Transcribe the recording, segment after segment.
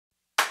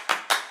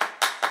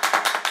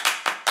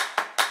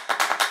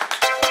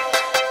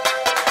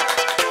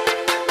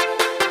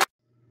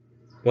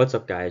What's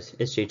up guys,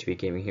 it's JTB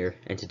Gaming here,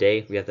 and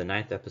today we have the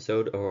 9th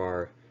episode of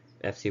our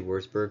FC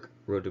Würzburg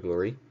Road to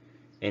Glory.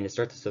 And to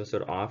start this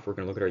episode off, we're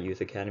going to look at our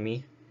youth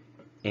academy,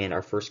 and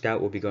our first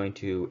scout will be going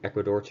to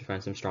Ecuador to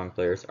find some strong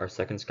players, our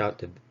second scout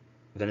to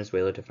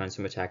Venezuela to find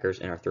some attackers,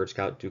 and our third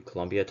scout to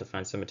Colombia to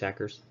find some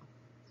attackers.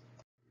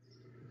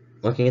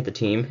 Looking at the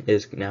team, it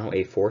is now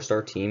a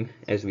 4-star team,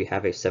 as we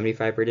have a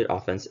 75 rated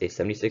offense, a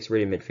 76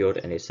 rated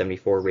midfield, and a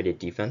 74 rated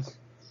defense.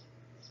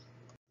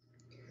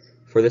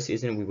 For this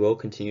season, we will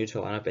continue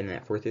to line up in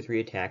that 4-3-3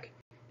 attack,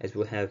 as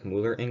we'll have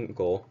Mueller in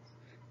goal,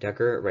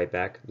 Decker at right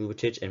back,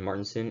 Lubicic and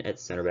Martinson at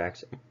center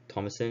backs,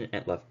 Thomason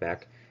at left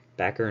back,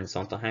 Backer and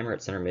Sontheimer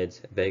at center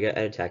mids, Vega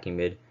at attacking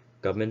mid,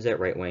 Gubmans at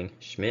right wing,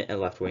 Schmidt at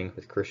left wing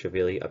with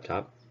Krishavili up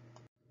top.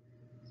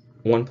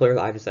 One player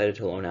that I've decided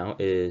to loan out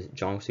is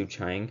Jiangsu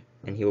Chang,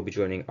 and he will be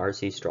joining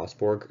RC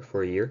Strasbourg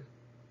for a year.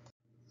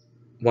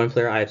 One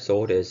player I have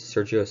sold is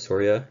Sergio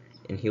Soria,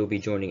 and he will be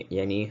joining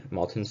Yeni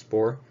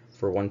Maltonspor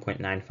for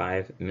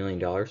 $1.95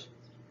 million.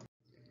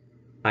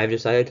 I've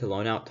decided to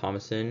loan out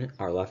Thomason,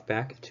 our left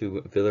back,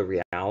 to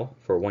Villarreal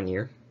for 1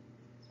 year.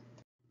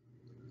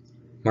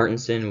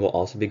 Martinson will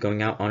also be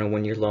going out on a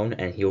 1-year loan,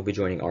 and he will be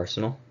joining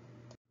Arsenal.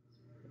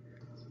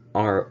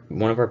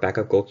 One of our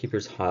backup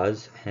goalkeepers,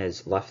 Haas,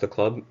 has left the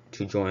club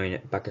to join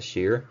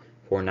Bakashir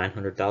for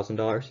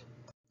 $900,000.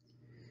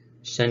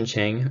 Shen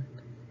Cheng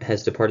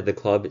has departed the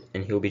club,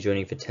 and he will be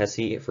joining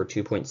Vitesse for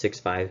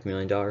 $2.65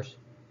 million.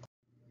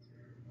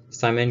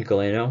 Simon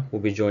Galeno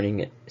will be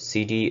joining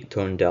CD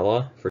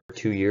Tondela for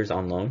 2 years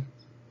on loan.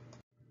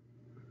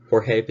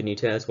 Jorge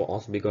Benitez will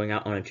also be going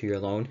out on a 2-year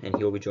loan, and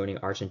he will be joining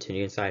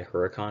Argentinian side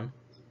Huracan.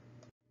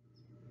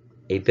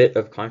 A bit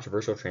of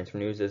controversial transfer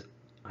news is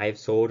I have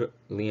sold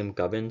Liam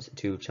Gubbins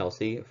to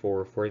Chelsea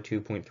for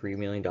 $42.3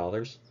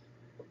 million.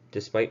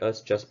 Despite us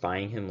just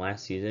buying him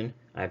last season,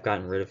 I have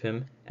gotten rid of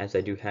him, as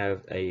I do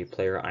have a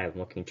player I am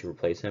looking to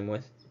replace him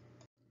with.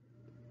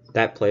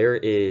 That player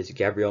is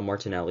Gabriel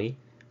Martinelli.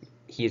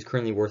 He is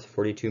currently worth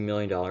 $42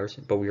 million,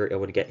 but we were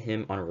able to get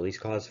him on a release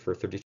clause for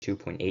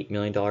 $32.8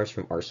 million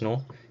from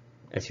Arsenal,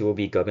 as he will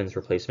be Gubbins'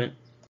 replacement.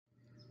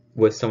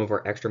 With some of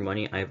our extra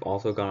money, I have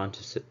also gone on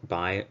to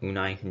buy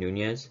Unai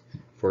Nunez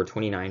for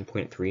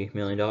 $29.3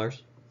 million.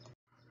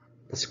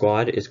 The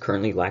squad is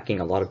currently lacking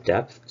a lot of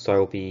depth, so I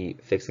will be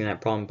fixing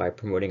that problem by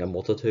promoting a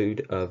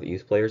multitude of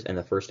youth players, and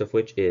the first of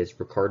which is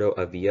Ricardo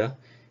Avila,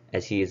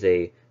 as he is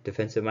a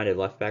defensive-minded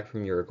left back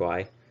from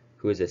Uruguay,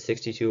 who is a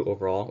 62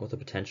 overall with a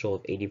potential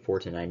of 84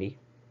 to 90.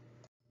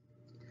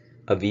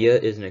 Avila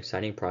is an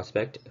exciting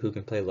prospect who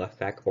can play left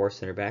back or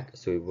center back,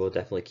 so we will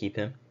definitely keep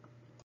him.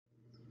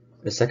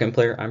 The second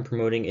player I'm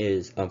promoting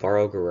is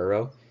Alvaro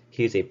Guerrero.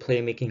 He is a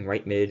playmaking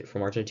right mid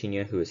from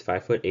Argentina who is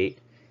 5'8".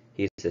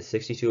 He is a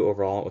 62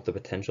 overall with a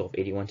potential of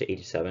 81 to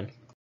 87.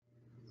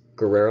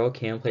 Guerrero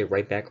can play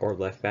right back or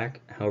left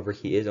back, however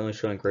he is only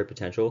showing great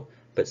potential,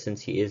 but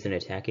since he is an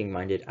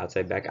attacking-minded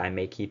outside back, I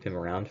may keep him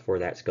around for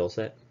that skill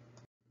set.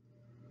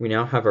 We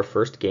now have our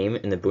first game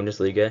in the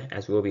Bundesliga,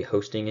 as we will be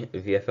hosting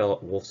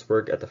VfL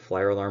Wolfsburg at the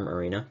Flyer Alarm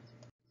Arena.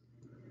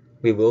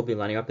 We will be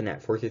lining up in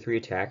that 4-3-3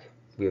 attack.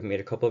 We have made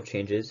a couple of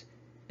changes,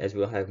 as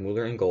we will have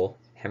Mueller in goal,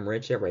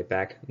 Hemmerich at right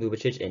back,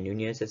 Lubicic and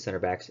Nunez at center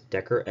backs,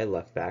 Decker at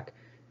left back,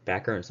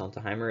 Backer and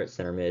Sontheimer at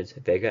center mids,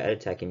 Vega at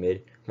attacking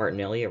mid,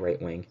 Martinelli at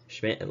right wing,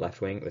 Schmidt at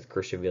left wing with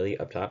Krishavili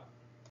up top.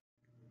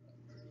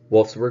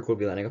 Wolfsburg will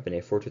be lining up in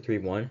a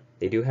 4-2-3-1.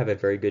 They do have a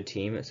very good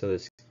team, so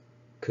this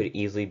could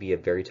easily be a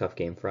very tough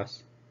game for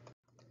us.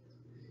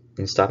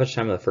 In stoppage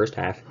time of the first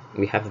half,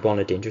 we have the ball in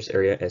a dangerous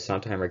area as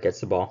Sontheimer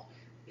gets the ball.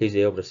 He's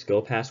able to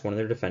skill past one of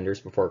their defenders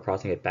before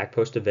crossing it back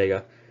post to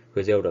Vega, who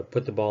is able to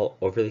put the ball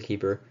over the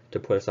keeper to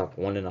put us up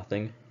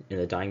 1-0 in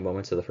the dying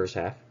moments of the first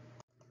half.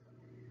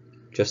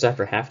 Just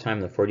after halftime, in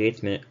the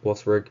 48th minute,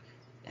 Wolfsburg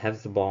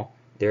has the ball.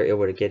 They're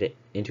able to get it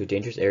into a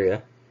dangerous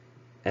area,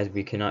 as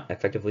we cannot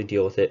effectively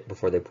deal with it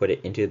before they put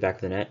it into the back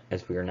of the net,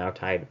 as we are now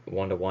tied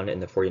 1-1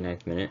 in the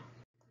 49th minute.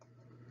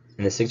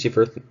 In the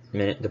 61st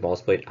minute, the ball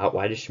is played out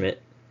wide to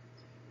Schmidt.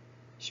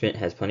 Schmidt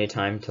has plenty of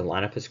time to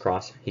line up his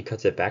cross. He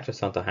cuts it back to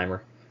Sontheimer.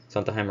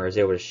 Sontheimer is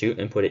able to shoot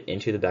and put it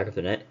into the back of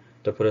the net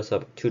to put us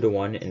up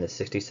 2-1 in the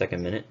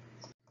 62nd minute.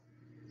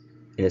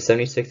 In the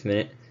 76th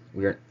minute,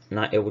 we are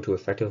not able to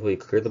effectively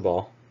clear the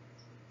ball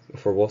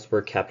before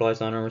Wolfsburg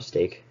capitalized on our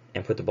mistake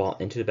and put the ball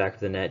into the back of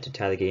the net to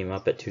tie the game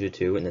up at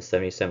 2-2 in the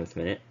 77th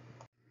minute.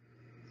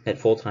 At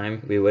full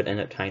time, we would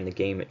end up tying the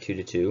game at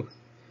 2-2,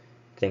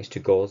 thanks to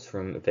goals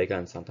from Vega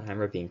and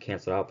Sontheimer being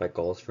cancelled out by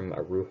goals from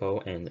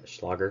Arujo and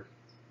Schlager.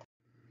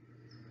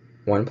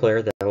 One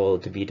player that will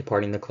be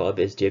departing the club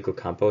is Diego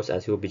Campos,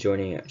 as he will be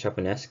joining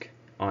Chapanesque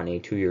on a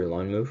 2-year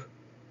loan move.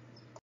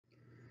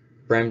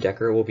 Bram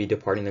Decker will be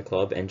departing the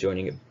club and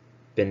joining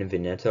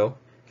Benevento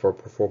for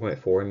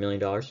 $4.4 million.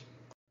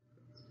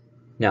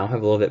 Now I have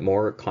a little bit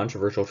more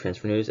controversial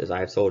transfer news, as I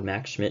have sold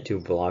Max Schmidt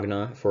to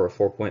Bologna for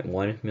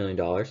 $4.1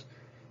 million.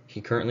 He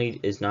currently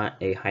is not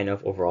a high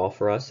enough overall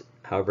for us,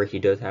 however he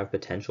does have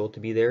potential to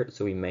be there,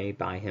 so we may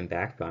buy him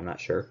back, but I'm not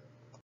sure.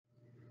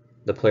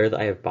 The player that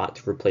I have bought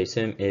to replace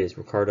him is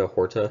Ricardo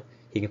Horta.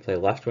 He can play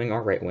left wing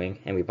or right wing,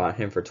 and we bought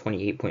him for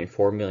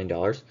 $28.4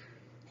 million.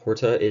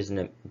 Horta isn't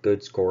a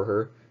good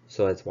scorer,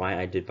 so that's why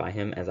I did buy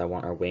him, as I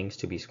want our wings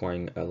to be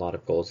scoring a lot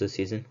of goals this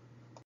season.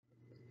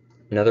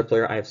 Another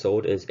player I have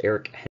sold is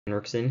Eric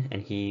Henriksen,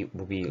 and he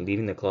will be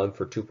leaving the club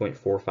for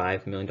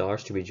 $2.45 million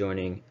to be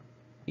joining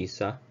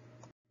ISA.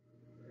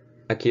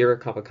 Akira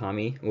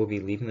Kapakami will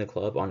be leaving the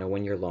club on a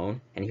one-year loan,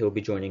 and he will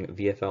be joining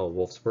VfL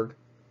Wolfsburg.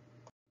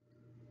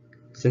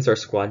 Since our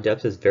squad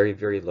depth is very,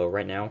 very low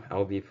right now, I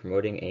will be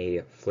promoting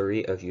a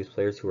flurry of youth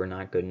players who are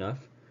not good enough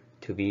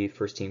to be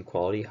first-team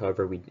quality.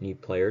 However, we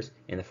need players,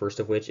 and the first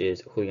of which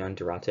is Julian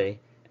Durate.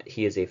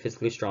 He is a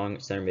physically strong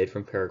center mid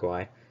from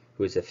Paraguay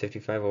who is a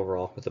 55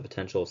 overall with a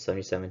potential of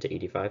 77 to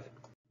 85.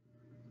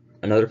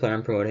 Another player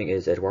I'm promoting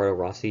is Eduardo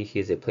Rossi. He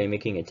is a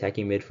playmaking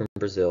attacking mid from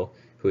Brazil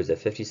who is a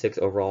 56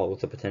 overall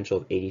with a potential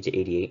of 80 to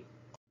 88.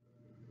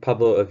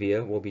 Pablo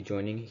Avila will be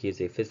joining. He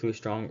is a physically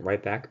strong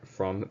right back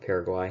from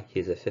Paraguay. He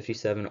is a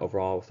 57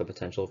 overall with a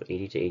potential of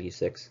 80 to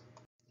 86.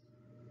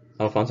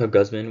 Alfonso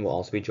Guzman will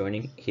also be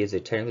joining. He is a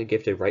technically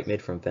gifted right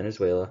mid from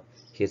Venezuela.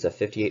 He is a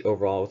 58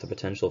 overall with a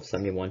potential of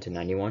 71 to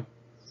 91.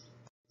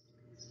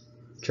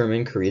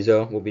 German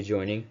Carrizo will be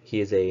joining. He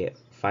is a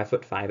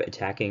 5'5"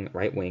 attacking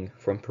right wing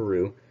from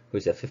Peru who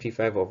is a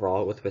 55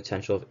 overall with a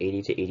potential of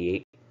 80 to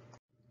 88.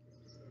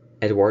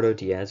 Eduardo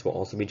Diaz will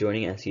also be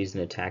joining, as he is an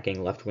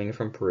attacking left wing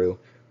from Peru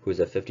who is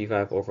a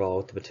 55 overall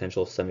with the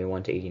potential of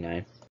 71 to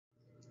 89.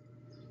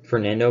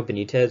 Fernando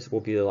Benitez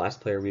will be the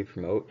last player we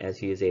promote, as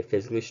he is a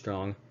physically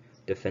strong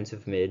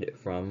defensive mid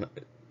from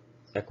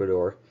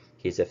Ecuador.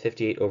 He is a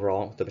 58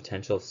 overall with the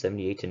potential of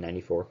 78 to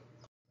 94.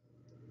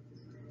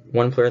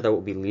 One player that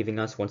will be leaving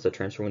us once the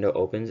transfer window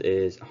opens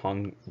is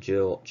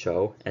Hong-Jil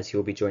Cho, as he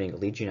will be joining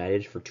Leeds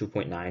United for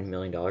 $2.9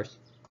 million.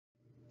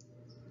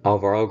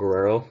 Alvaro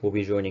Guerrero will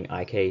be joining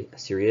IK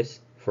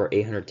Sirius for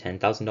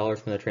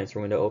 $810,000 when the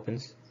transfer window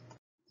opens.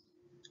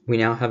 We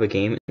now have a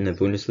game in the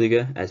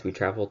Bundesliga as we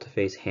travel to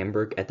face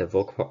Hamburg at the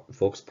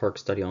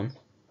Volksparkstadion.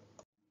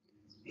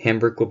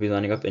 Hamburg will be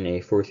lining up in a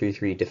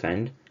 4-3-3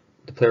 defend.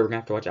 The player we're going to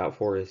have to watch out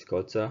for is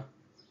Götze.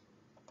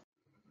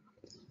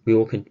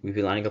 We'll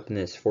be lining up in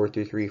this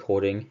 4-3-3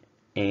 holding,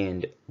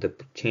 and the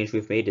change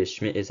we've made is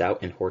Schmidt is out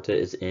and Horta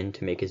is in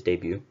to make his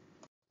debut.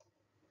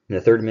 In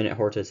the 3rd minute,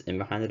 Horta is in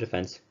behind the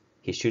defense.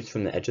 He shoots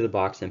from the edge of the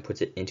box and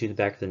puts it into the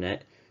back of the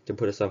net to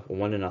put us up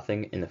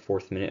 1-0 in the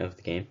 4th minute of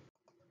the game.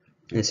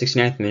 In the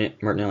 69th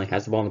minute, Martinelli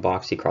has the ball in the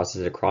box. He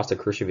crosses it across to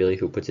Krishishvili,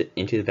 who puts it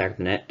into the back of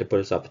the net to put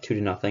us up 2-0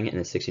 in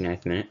the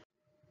 69th minute.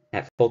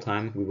 At full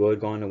time, we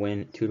would go on to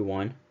win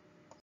 2-1.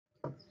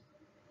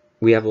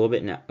 We have a little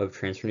bit of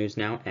transfer news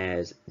now,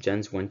 as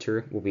Jens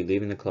Winter will be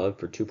leaving the club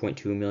for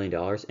 $2.2 million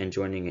and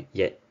joining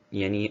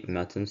Yeni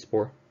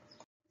Malatyaspor.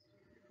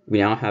 We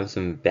now have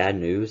some bad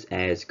news,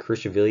 as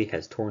Krishishvili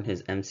has torn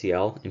his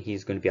MCL and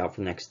he's going to be out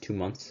for the next 2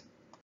 months.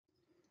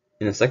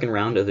 In the 2nd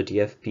round of the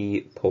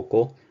DFB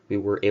Pokal, we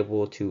were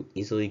able to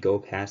easily go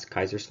past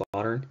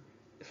Kaiserslautern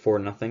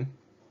 4-0.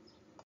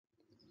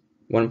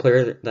 One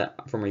player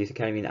from our youth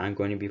academy that I'm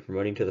going to be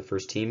promoting to the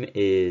first team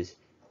is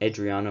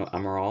Adriano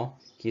Amaral.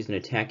 He's an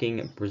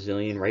attacking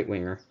Brazilian right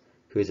winger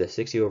who is a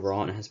 60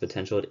 overall and has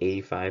potential at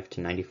 85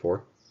 to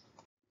 94.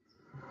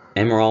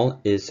 Amaral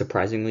is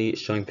surprisingly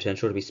showing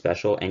potential to be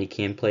special, and he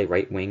can play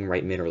right wing,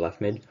 right mid, or left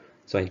mid,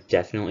 so I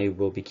definitely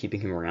will be keeping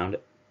him around,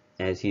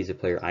 as he's a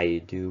player I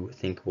do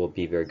think will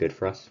be very good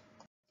for us.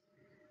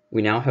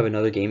 We now have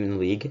another game in the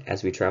league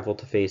as we travel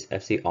to face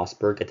FC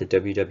Augsburg at the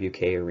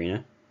WWK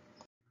Arena.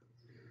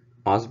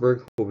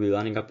 Augsburg will be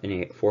lining up in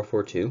a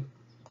 4-4-2.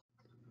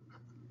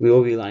 We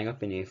will be lining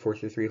up in a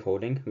 4-3-3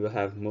 holding. We will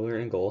have Muller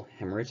in goal,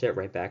 Hemmerich at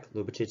right back,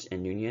 Lubicic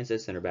and Nunez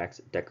as center backs,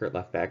 Decker at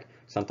left back,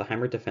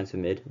 Santaheimer defensive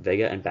mid,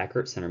 Vega and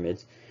Bakker at center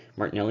mids,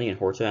 Martinelli and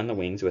Horta on the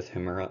wings with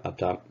Himura up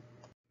top.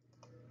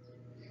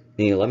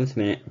 In the 11th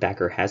minute,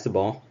 Bakker has the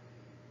ball.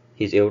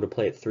 He's able to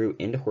play it through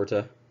into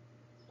Horta.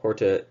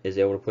 Horta is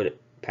able to put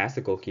it past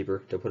the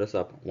goalkeeper to put us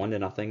up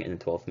 1-0 in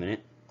the 12th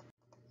minute.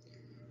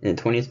 In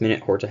the 20th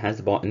minute, Horta has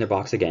the ball in the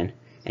box again,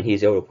 and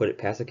he's able to put it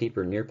past the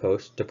keeper near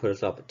post to put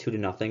us up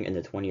 2-0 in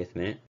the 20th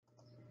minute.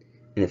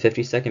 In the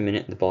 52nd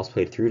minute, the ball is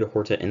played through to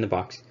Horta in the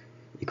box.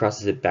 He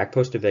crosses it back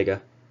post to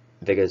Vega.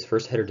 Vega's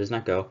first header does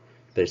not go,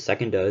 but his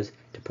second does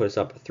to put us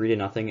up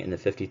 3-0 in the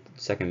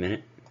 52nd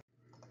minute.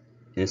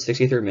 In the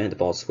 63rd minute, the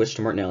ball is switched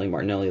to Martinelli.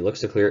 Martinelli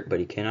looks to clear it, but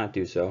he cannot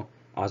do so.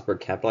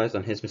 Augsburg capitalized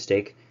on his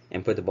mistake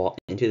and put the ball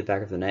into the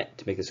back of the net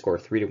to make the score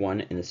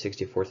 3-1 in the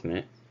 64th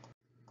minute.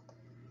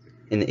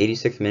 In the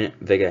 86th minute,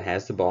 Vega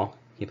has the ball.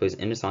 He plays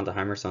into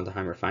Santaheimer.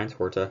 Santaheimer finds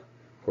Horta.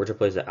 Horta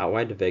plays it out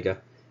wide to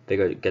Vega.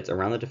 Vega gets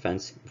around the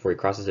defense before he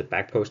crosses it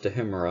back post to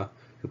Himura,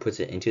 who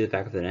puts it into the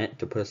back of the net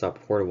to put us up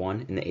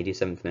 4-1 in the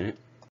 87th minute.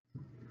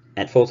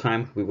 At full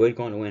time, we would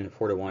go on to win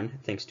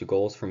 4-1 thanks to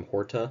goals from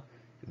Horta,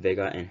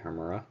 Vega, and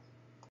Himura.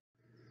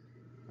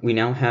 We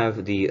now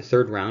have the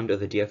 3rd round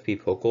of the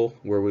DFB Pokal,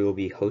 where we will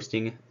be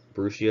hosting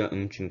Borussia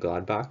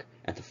Mönchengladbach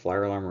at the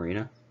Flyer Alarm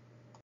Arena.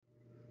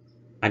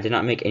 I did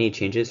not make any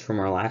changes from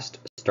our last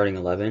starting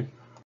 11.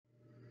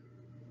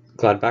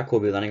 Gladbach will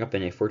be lining up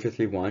in a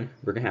 4-2-3-1.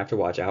 We're going to have to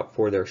watch out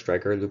for their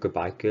striker, Luka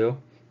Bacchio,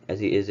 as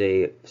he is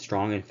a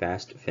strong and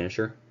fast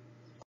finisher.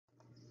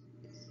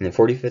 In the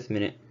 45th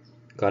minute,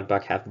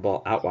 Gladbach have the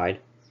ball out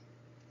wide.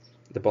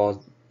 The ball is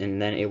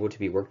then able to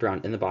be worked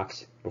around in the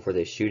box before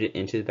they shoot it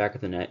into the back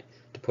of the net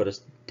to put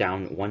us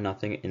down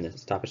 1-0 in the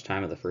stoppage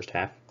time of the first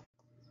half.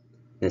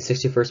 In the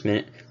 61st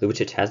minute,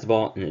 Ljubicic has the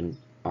ball in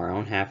our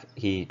own half.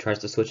 He tries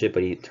to switch it,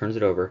 but he turns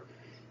it over,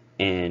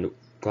 and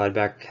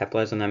Gladbach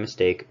capitalized on that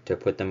mistake to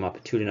put them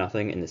up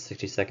 2-0 in the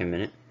 62nd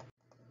minute.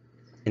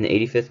 In the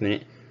 85th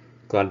minute,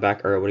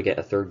 Gladbach are able to get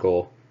a third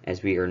goal,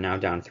 as we are now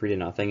down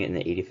 3-0 in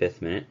the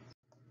 85th minute.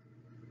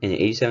 In the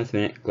 87th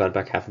minute,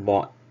 Gladbach have the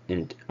ball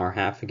in our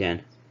half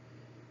again.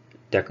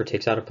 Decker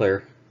takes out a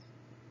player.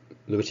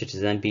 Ljubicic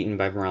is then beaten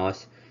by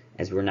Morales,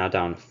 as we are now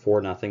down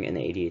 4-0 in the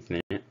 88th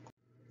minute.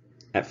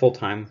 At full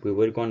time, we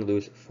would go on to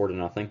lose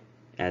 4-0,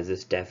 as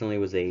this definitely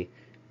was a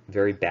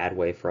very bad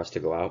way for us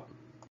to go out.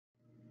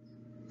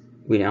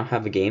 We now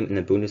have a game in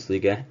the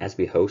Bundesliga as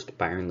we host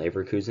Bayern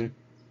Leverkusen.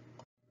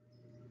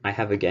 I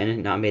have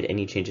again not made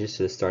any changes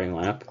to the starting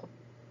lineup.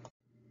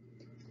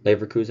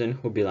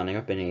 Leverkusen will be lining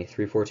up in a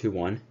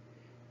 3-4-2-1.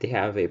 They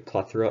have a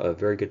plethora of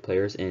very good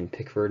players in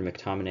Pickford,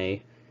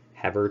 McTominay,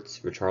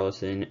 Havertz,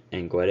 Richarlison,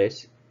 and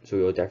Guedes, so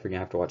we will definitely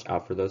have to watch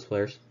out for those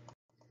players.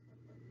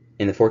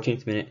 In the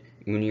 14th minute,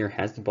 Munir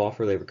has the ball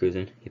for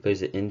Leverkusen. He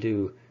plays it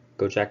into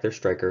Gojak, their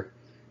striker,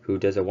 who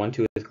does a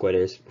 1-2 with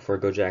Guedes before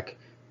Gojak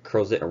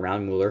curls it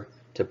around Mueller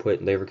to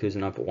put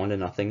Leverkusen up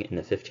 1-0 in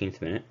the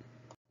 15th minute.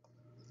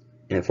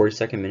 In the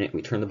 42nd minute,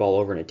 we turn the ball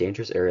over in a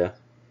dangerous area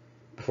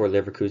before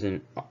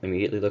Leverkusen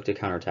immediately look to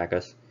counterattack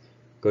us.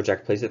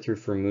 Gojak plays it through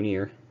for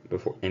Munir,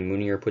 and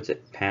Munir puts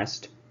it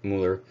past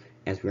Mueller,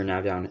 as we are now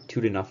down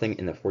 2-0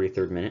 in the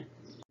 43rd minute.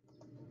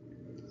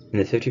 In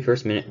the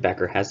 51st minute,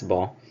 Becker has the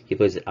ball. He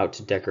plays it out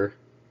to Decker.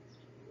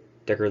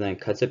 Decker then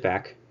cuts it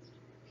back.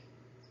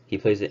 He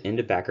plays it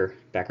into Becker.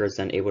 Becker is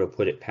then able to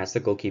put it past the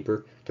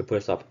goalkeeper to put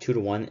us up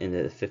 2-1 in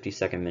the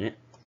 52nd minute.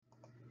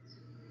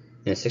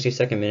 In the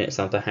 62nd minute,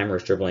 Sontheimer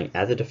is dribbling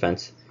at the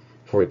defense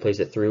before he plays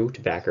it through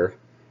to Becker.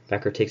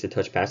 Becker takes a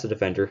touch past the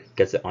defender,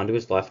 gets it onto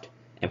his left,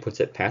 and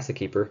puts it past the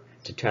keeper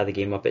to tie the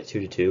game up at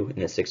 2-2 in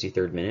the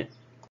 63rd minute.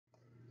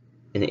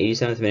 In the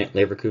 87th minute,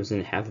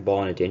 Leverkusen have the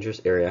ball in a dangerous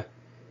area.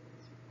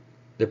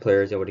 The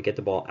player is able to get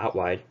the ball out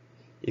wide.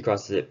 He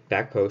crosses it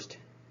back post.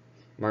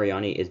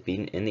 Mariani is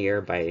beaten in the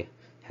air by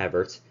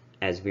Havertz,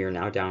 as we are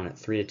now down at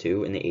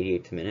 3-2 in the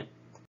 88th minute.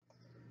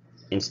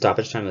 In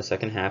stoppage time of the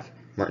second half,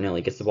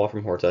 Martinelli gets the ball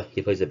from Horta.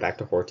 He plays it back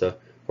to Horta.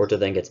 Horta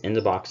then gets in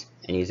the box,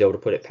 and he's able to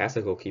put it past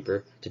the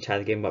goalkeeper to tie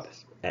the game up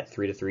at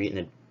 3-3 in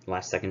the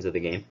last seconds of the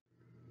game.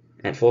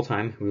 At full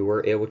time, we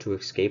were able to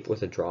escape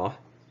with a draw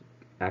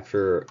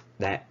after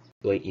that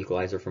late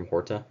equalizer from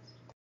Horta.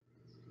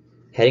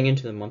 Heading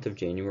into the month of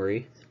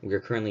January, we are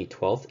currently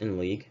 12th in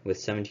the league with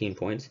 17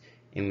 points,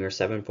 and we are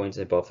 7 points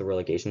above the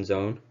relegation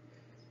zone,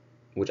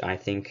 which I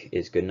think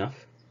is good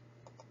enough.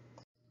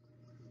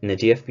 In the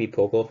DFB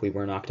Pokal, we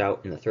were knocked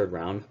out in the third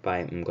round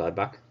by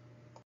Gladbach.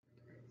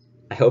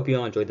 I hope you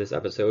all enjoyed this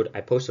episode.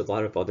 I post a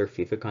lot of other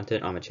FIFA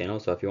content on my channel,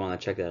 so if you want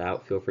to check that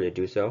out, feel free to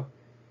do so.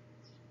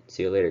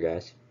 See you later,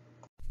 guys.